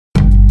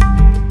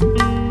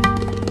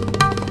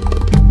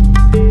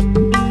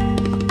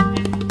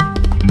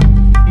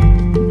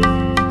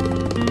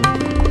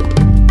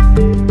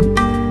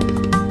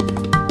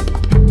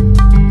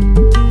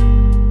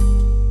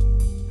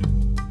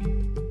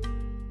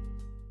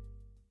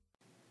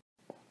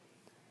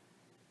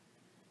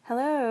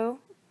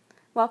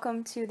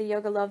Welcome to the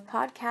Yoga Love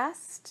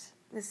podcast.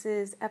 This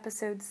is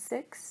episode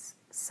 6,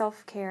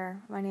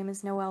 Self-Care. My name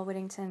is Noelle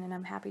Whittington, and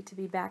I'm happy to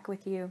be back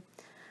with you,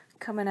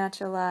 coming at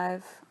you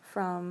live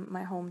from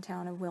my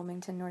hometown of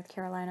Wilmington, North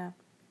Carolina.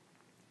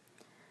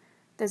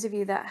 Those of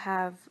you that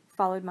have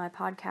followed my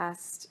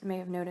podcast may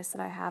have noticed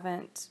that I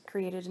haven't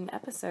created an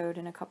episode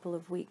in a couple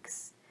of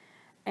weeks.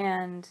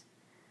 And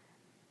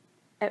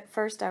at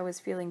first I was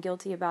feeling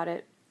guilty about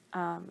it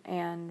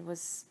and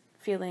was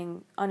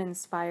feeling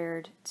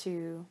uninspired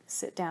to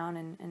sit down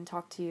and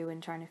talk to you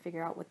and trying to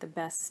figure out what the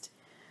best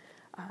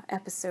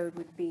episode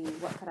would be.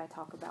 What could I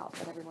talk about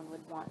that everyone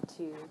would want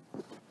to,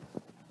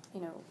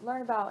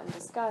 learn about and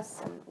discuss,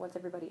 and what's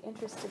everybody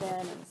interested in.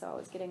 And so I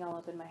was getting all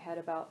up in my head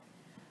about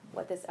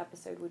what this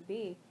episode would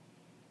be.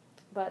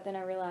 But then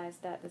I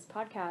realized that this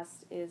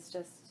podcast is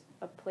just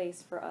a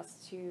place for us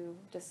to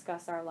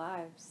discuss our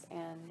lives,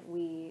 and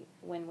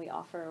when we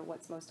offer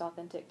what's most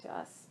authentic to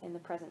us in the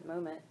present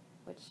moment,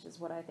 which is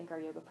what I think our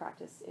yoga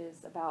practice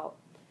is about,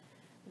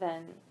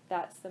 then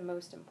that's the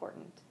most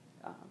important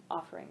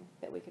offering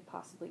that we could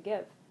possibly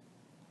give.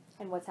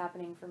 And what's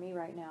happening for me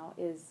right now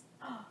is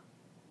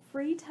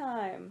free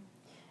time.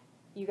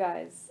 You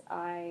guys,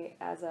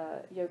 as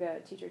a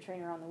yoga teacher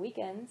trainer on the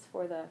weekends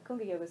for the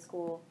Kunga Yoga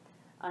School,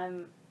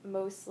 I'm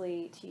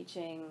mostly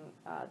teaching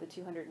the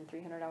 200 and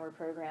 300 hour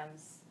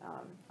programs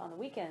on the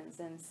weekends.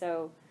 And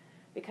so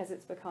because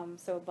it's become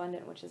so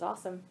abundant, which is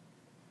awesome,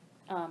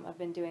 I've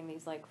been doing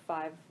these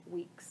 5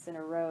 weeks in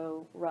a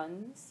row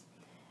runs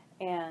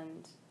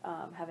and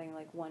having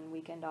 1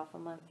 weekend off a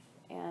month.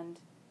 And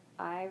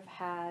I've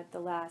had the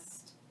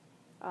last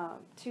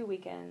 2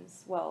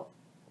 weekends,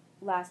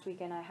 last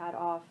weekend I had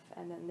off,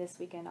 and then this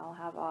weekend I'll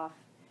have off,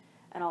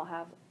 and I'll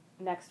have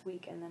next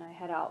week, and then I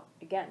head out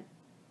again.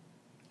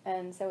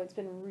 And so it's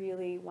been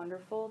really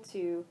wonderful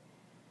to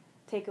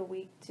take a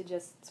week to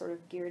just sort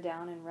of gear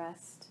down and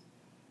rest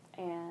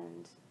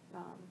and,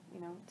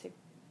 to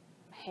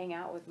hang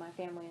out with my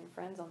family and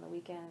friends on the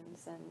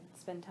weekends and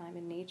spend time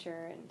in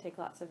nature and take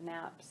lots of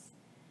naps.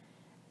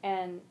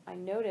 And I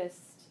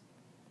noticed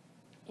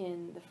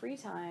in the free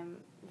time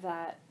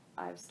that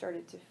I've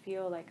started to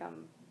feel like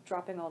I'm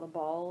dropping all the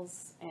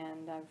balls,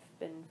 and I've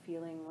been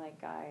feeling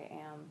like I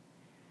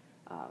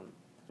am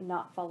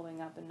not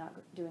following up and not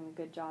doing a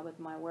good job with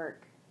my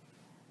work.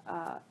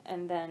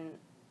 And then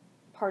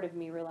part of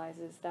me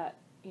realizes that,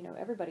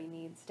 everybody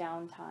needs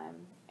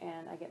downtime,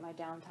 and I get my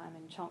downtime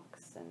in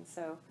chunks. And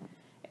so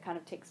it kind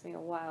of takes me a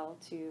while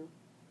to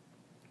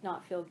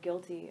not feel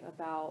guilty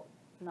about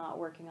not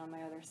working on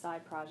my other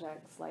side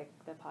projects, like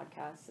the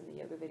podcasts and the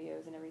yoga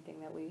videos and everything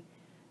that we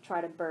try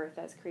to birth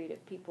as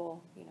creative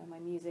people, my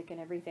music and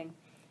everything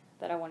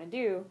that I want to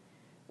do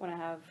when I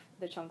have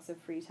the chunks of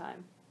free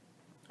time.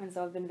 And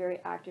so I've been very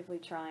actively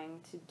trying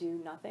to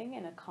do nothing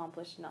and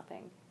accomplish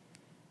nothing.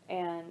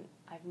 And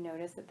I've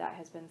noticed that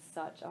has been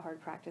such a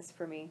hard practice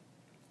for me.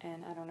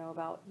 And I don't know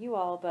about you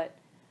all, but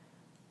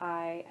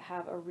I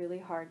have a really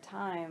hard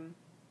time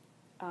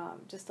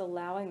just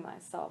allowing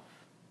myself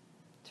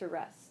to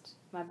rest.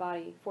 My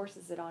body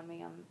forces it on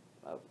me. I'm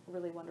a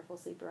really wonderful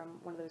sleeper. I'm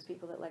one of those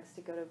people that likes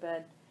to go to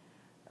bed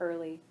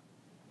early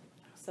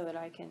so that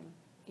I can,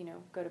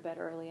 go to bed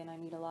early, and I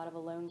need a lot of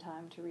alone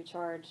time to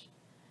recharge.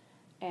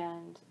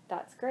 And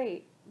that's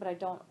great, but I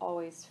don't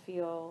always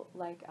feel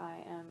like I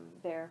am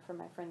there for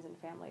my friends and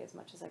family as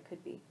much as I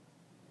could be.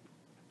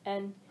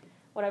 And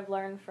what I've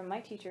learned from my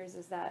teachers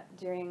is that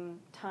during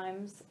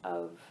times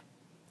of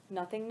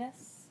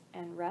nothingness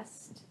and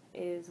rest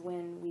is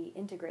when we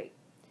integrate.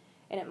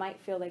 And it might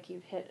feel like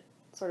you've hit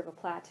sort of a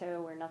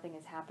plateau where nothing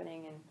is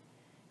happening,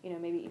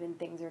 and maybe even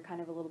things are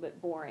kind of a little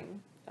bit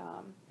boring.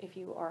 If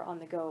you are on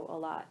the go a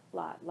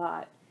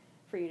lot,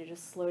 for you to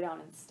just slow down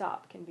and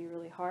stop can be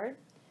really hard.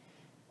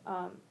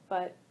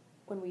 But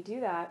when we do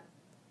that,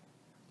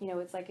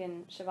 it's like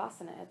in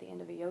Shavasana at the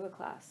end of a yoga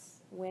class.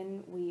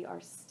 When we are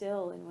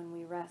still and when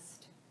we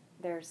rest,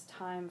 there's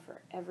time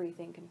for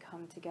everything can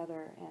come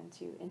together and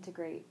to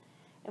integrate.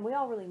 And we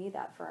all really need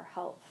that for our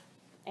health.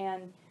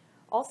 And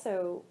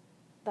also,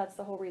 that's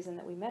the whole reason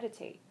that we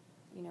meditate.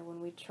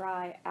 When we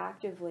try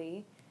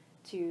actively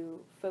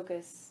to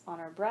focus on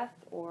our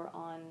breath or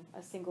on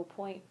a single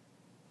point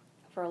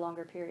for a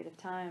longer period of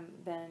time,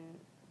 then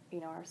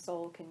our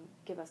soul can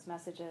give us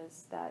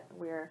messages that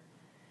we're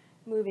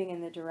moving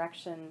in the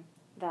direction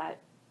that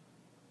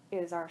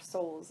is our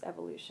soul's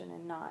evolution,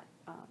 and not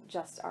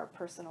just our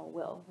personal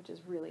will, which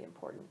is really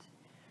important,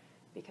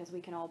 because we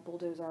can all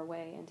bulldoze our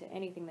way into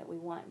anything that we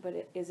want,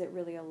 but is it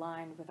really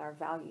aligned with our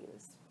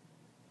values?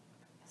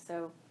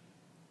 So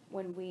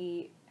when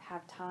we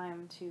have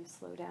time to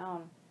slow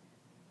down,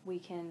 we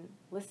can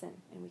listen,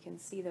 and we can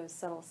see those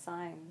subtle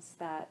signs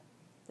that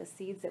the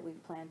seeds that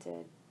we've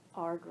planted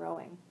are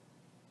growing.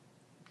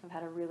 I've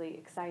had a really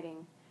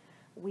exciting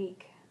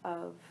week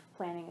of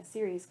planning a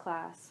series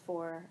class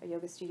for a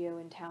yoga studio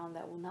in town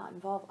that will not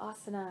involve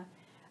asana,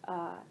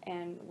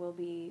 and will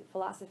be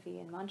philosophy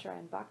and mantra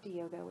and bhakti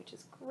yoga, which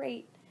is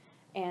great.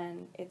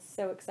 And it's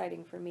so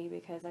exciting for me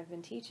because I've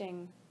been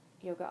teaching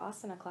yoga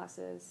asana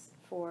classes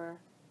for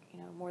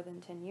more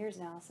than 10 years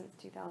now, since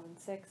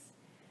 2006.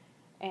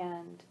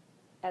 And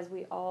as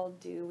we all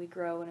do, we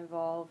grow and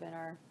evolve, and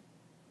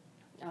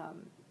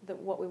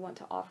what we want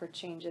to offer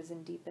changes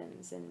and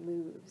deepens and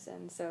moves.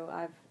 And so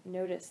I've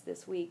noticed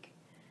this week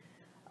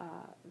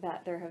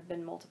that there have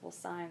been multiple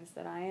signs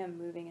that I am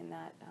moving in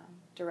that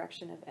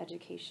direction of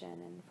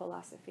education and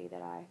philosophy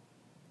that I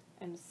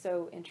am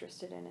so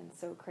interested in and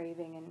so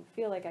craving, and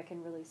feel like I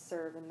can really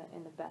serve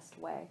in the best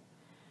way.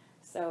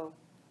 So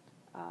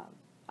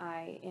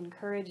I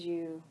encourage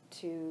you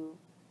to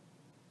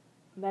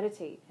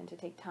meditate and to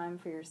take time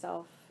for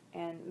yourself.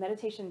 And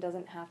meditation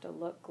doesn't have to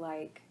look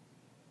like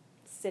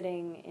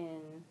sitting in,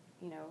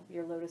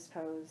 your lotus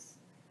pose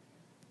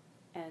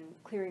and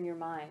clearing your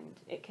mind.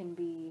 It can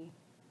be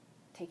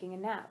taking a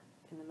nap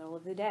in the middle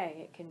of the day.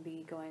 It can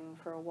be going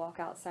for a walk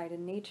outside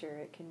in nature.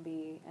 It can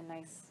be a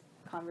nice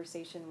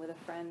conversation with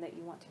a friend that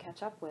you want to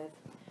catch up with.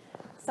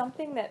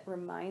 Something that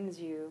reminds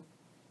you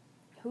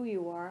who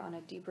you are on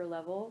a deeper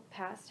level,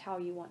 past how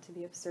you want to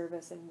be of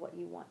service and what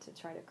you want to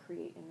try to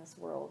create in this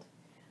world.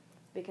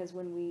 Because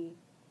when we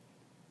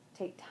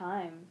take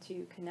time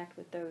to connect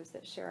with those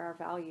that share our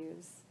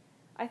values,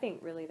 I think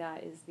really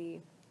that is the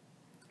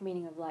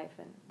meaning of life,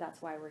 and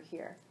that's why we're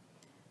here.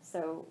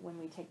 So when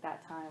we take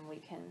that time, we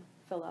can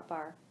fill up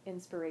our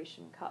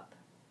inspiration cup,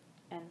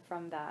 and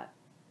from that,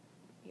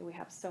 we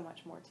have so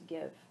much more to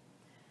give.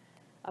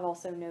 I've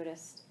also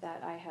noticed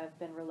that I have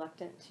been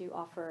reluctant to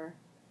offer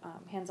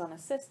hands-on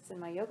assists in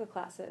my yoga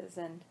classes,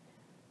 and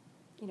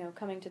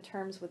coming to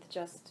terms with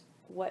just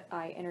what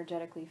I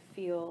energetically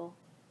feel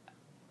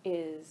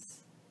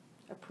is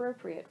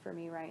appropriate for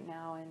me right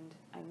now. And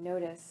I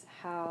notice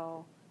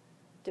how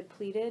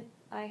depleted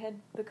I had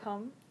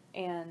become,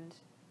 and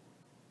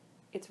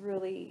it's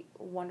really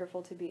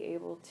wonderful to be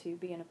able to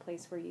be in a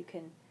place where you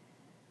can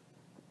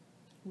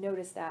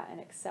notice that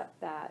and accept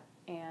that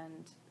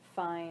and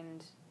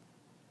find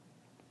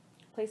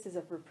places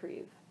of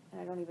reprieve. And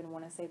I don't even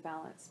want to say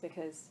balance,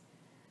 because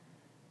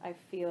I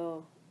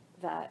feel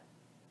that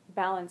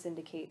balance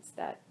indicates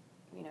that,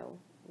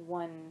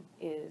 one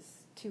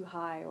is too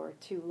high or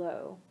too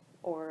low,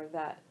 or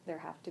that there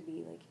have to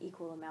be like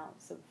equal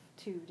amounts of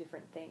two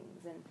different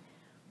things. And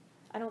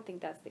I don't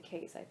think that's the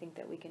case. I think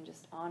that we can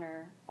just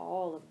honor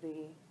all of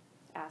the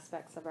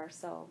aspects of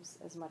ourselves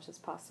as much as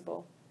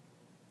possible.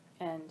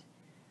 And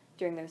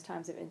during those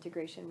times of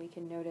integration, we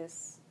can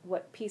notice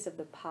what piece of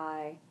the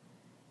pie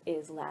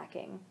is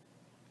lacking.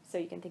 So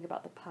you can think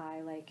about the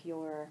pie like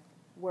your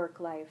work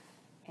life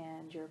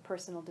and your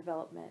personal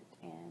development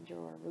and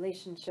your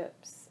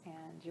relationships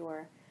and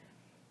your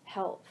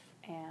health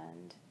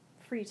and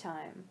free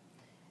time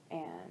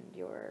and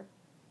your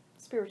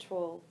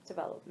spiritual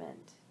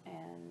development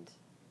and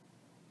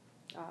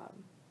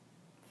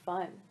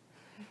fun.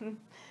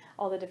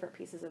 All the different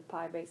pieces of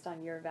pie based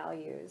on your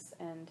values,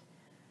 and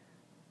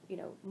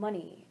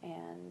money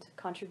and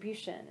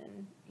contribution,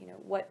 and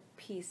what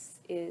piece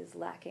is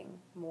lacking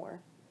more.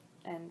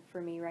 And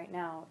for me right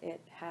now,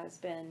 it has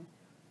been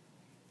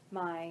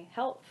my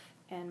health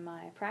and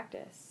my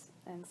practice.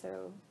 And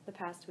so the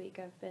past week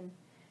I've been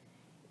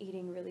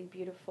eating really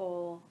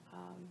beautiful,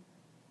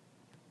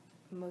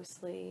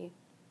 mostly,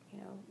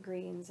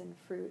 greens and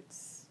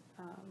fruits,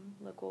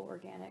 local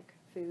organic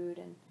food.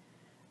 And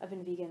I've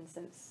been vegan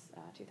since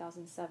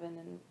 2007,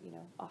 and,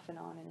 off and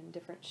on and in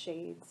different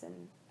shades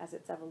and as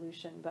its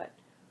evolution. But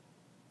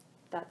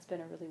that's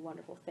been a really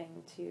wonderful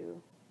thing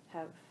to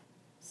have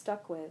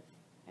stuck with,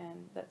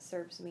 and that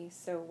serves me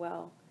so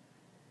well.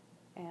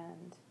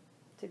 And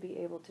to be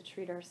able to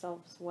treat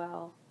ourselves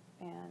well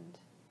and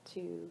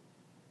to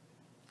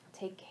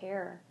take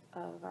care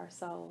of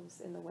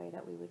ourselves in the way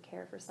that we would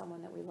care for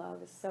someone that we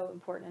love is so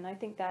important. And I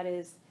think that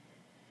is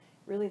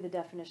really the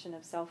definition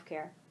of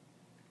self-care,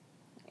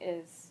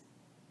 is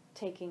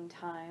taking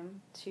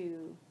time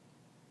to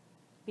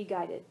be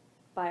guided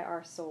by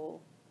our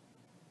soul,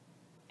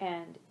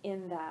 and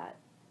in that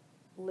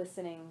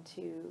listening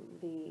to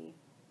the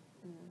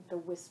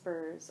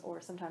whispers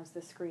or sometimes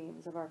the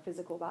screams of our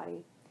physical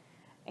body,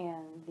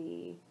 and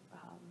the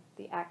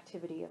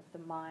activity of the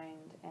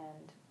mind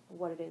and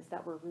what it is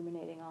that we're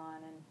ruminating on,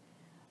 and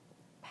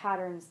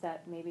patterns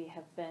that maybe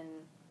have been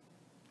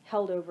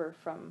held over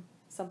from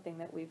something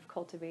that we've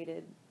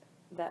cultivated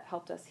that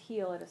helped us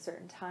heal at a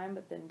certain time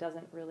but then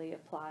doesn't really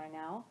apply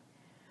now.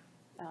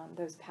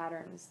 Those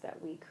patterns that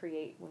we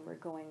create when we're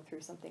going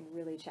through something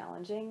really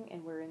challenging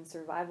and we're in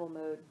survival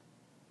mode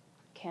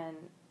can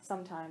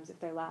sometimes, if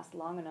they last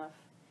long enough,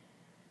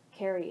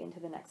 carry into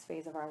the next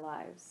phase of our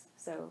lives.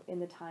 So in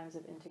the times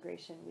of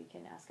integration, we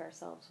can ask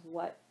ourselves,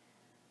 what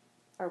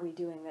are we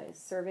doing that is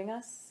serving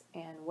us,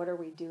 and what are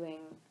we doing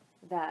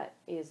that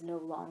is no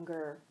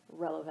longer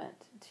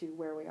relevant to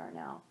where we are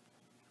now?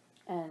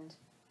 And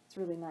it's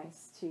really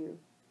nice to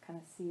kind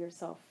of see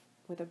yourself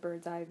with a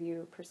bird's eye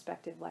view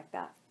perspective like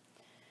that.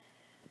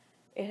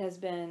 It has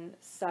been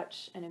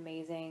such an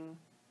amazing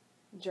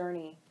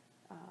journey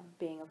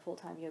being a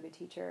full-time yoga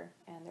teacher,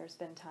 and there's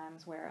been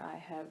times where I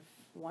have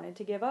wanted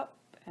to give up,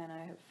 and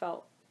I have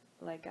felt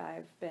like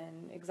I've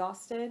been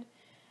exhausted,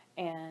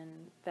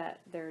 and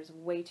that there's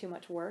way too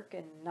much work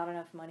and not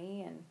enough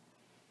money. And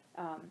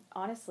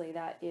honestly,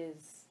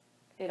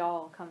 it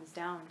all comes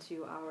down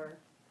to our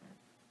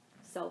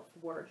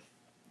self-worth.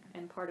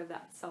 And part of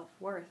that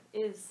self-worth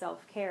is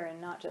self-care, and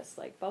not just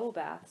like bubble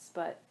baths,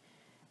 but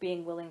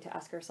being willing to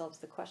ask ourselves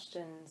the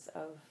questions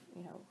of,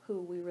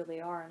 who we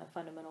really are on a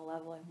fundamental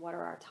level, and what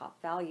are our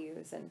top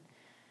values, and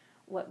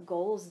what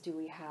goals do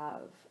we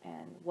have,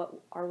 and what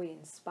are we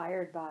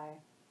inspired by.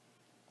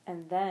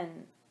 And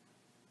then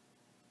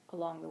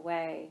along the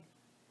way,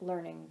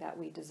 learning that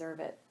we deserve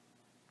it.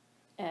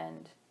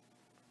 And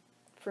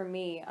for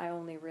me, I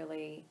only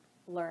really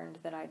learned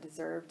that I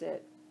deserved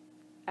it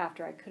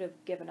after I could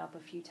have given up a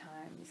few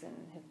times and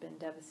have been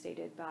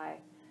devastated by,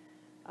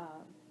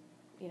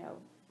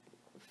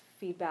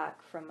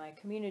 feedback from my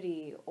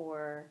community,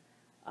 or,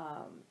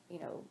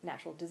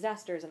 natural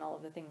disasters and all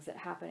of the things that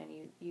happen.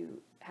 And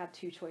you have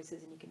two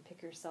choices, and you can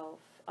pick yourself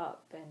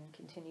up and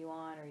continue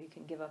on, or you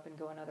can give up and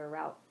go another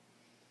route.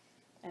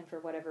 And for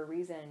whatever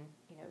reason,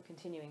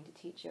 continuing to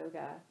teach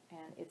yoga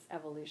and its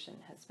evolution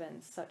has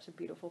been such a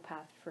beautiful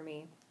path for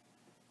me.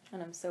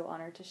 And I'm so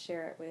honored to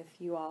share it with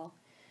you all.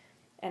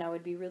 And I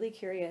would be really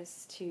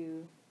curious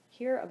to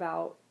hear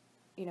about,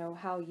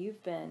 how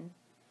you've been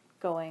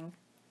going,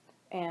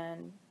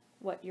 and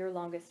what your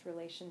longest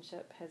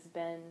relationship has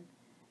been,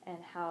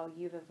 and how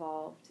you've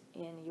evolved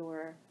in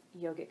your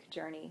yogic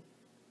journey,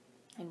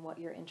 and what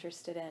you're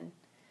interested in.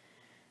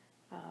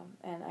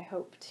 And I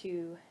hope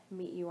to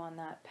meet you on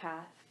that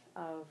path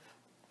of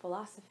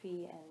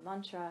philosophy and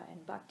mantra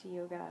and bhakti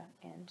yoga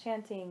and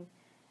chanting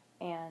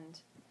and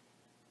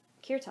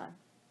kirtan.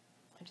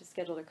 I just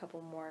scheduled a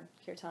couple more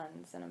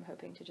kirtans, and I'm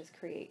hoping to just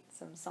create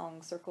some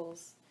song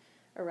circles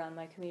around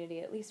my community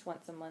at least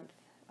once a month,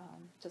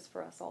 just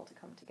for us all to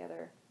come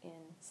together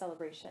in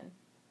celebration.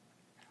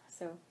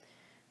 So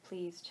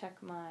please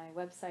check my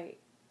website,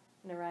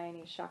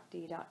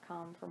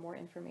 narayanishakti.com, for more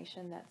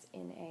information. That's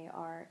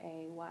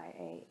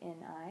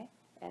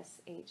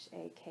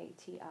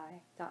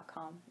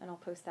NARAYANISHAKTI.com, and I'll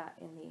post that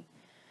in the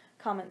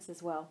comments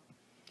as well.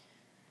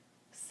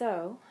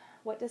 So,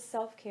 what does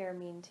self-care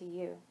mean to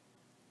you?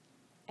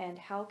 And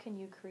how can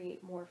you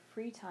create more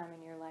free time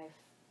in your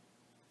life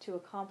to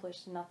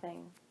accomplish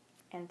nothing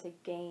and to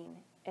gain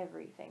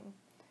everything?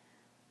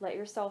 Let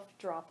yourself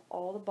drop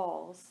all the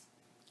balls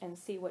and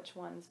see which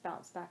ones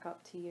bounce back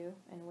up to you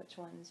and which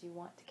ones you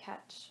want to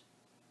catch.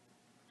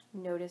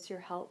 Notice your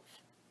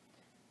health.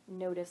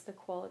 Notice the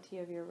quality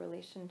of your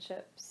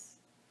relationships.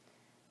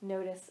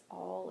 Notice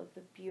all of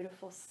the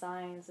beautiful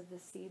signs of the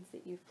seeds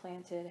that you've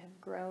planted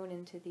have grown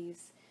into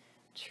these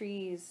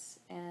trees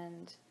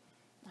and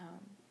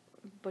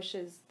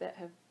bushes that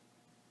have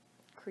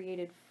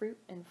created fruit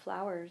and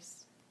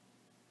flowers,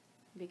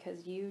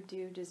 because you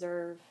do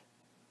deserve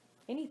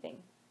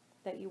anything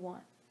that you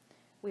want.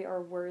 We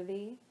are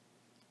worthy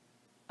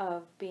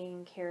of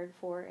being cared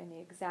for in the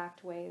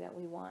exact way that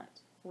we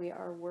want. We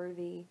are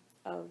worthy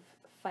of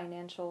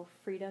financial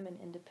freedom and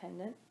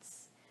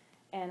independence.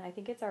 And I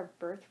think it's our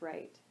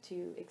birthright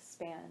to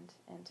expand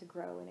and to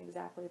grow in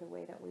exactly the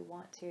way that we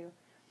want to.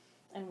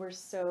 And we're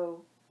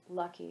so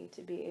lucky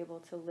to be able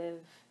to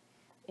live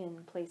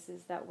in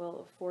places that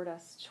will afford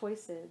us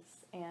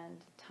choices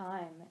and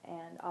time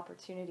and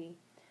opportunity.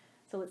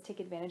 So let's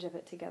take advantage of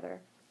it together.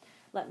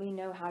 Let me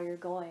know how you're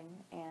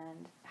going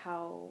and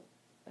how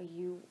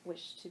you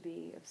wish to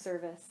be of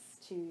service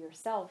to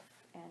yourself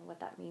and what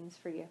that means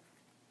for you.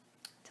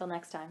 Till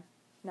next time,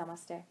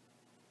 namaste.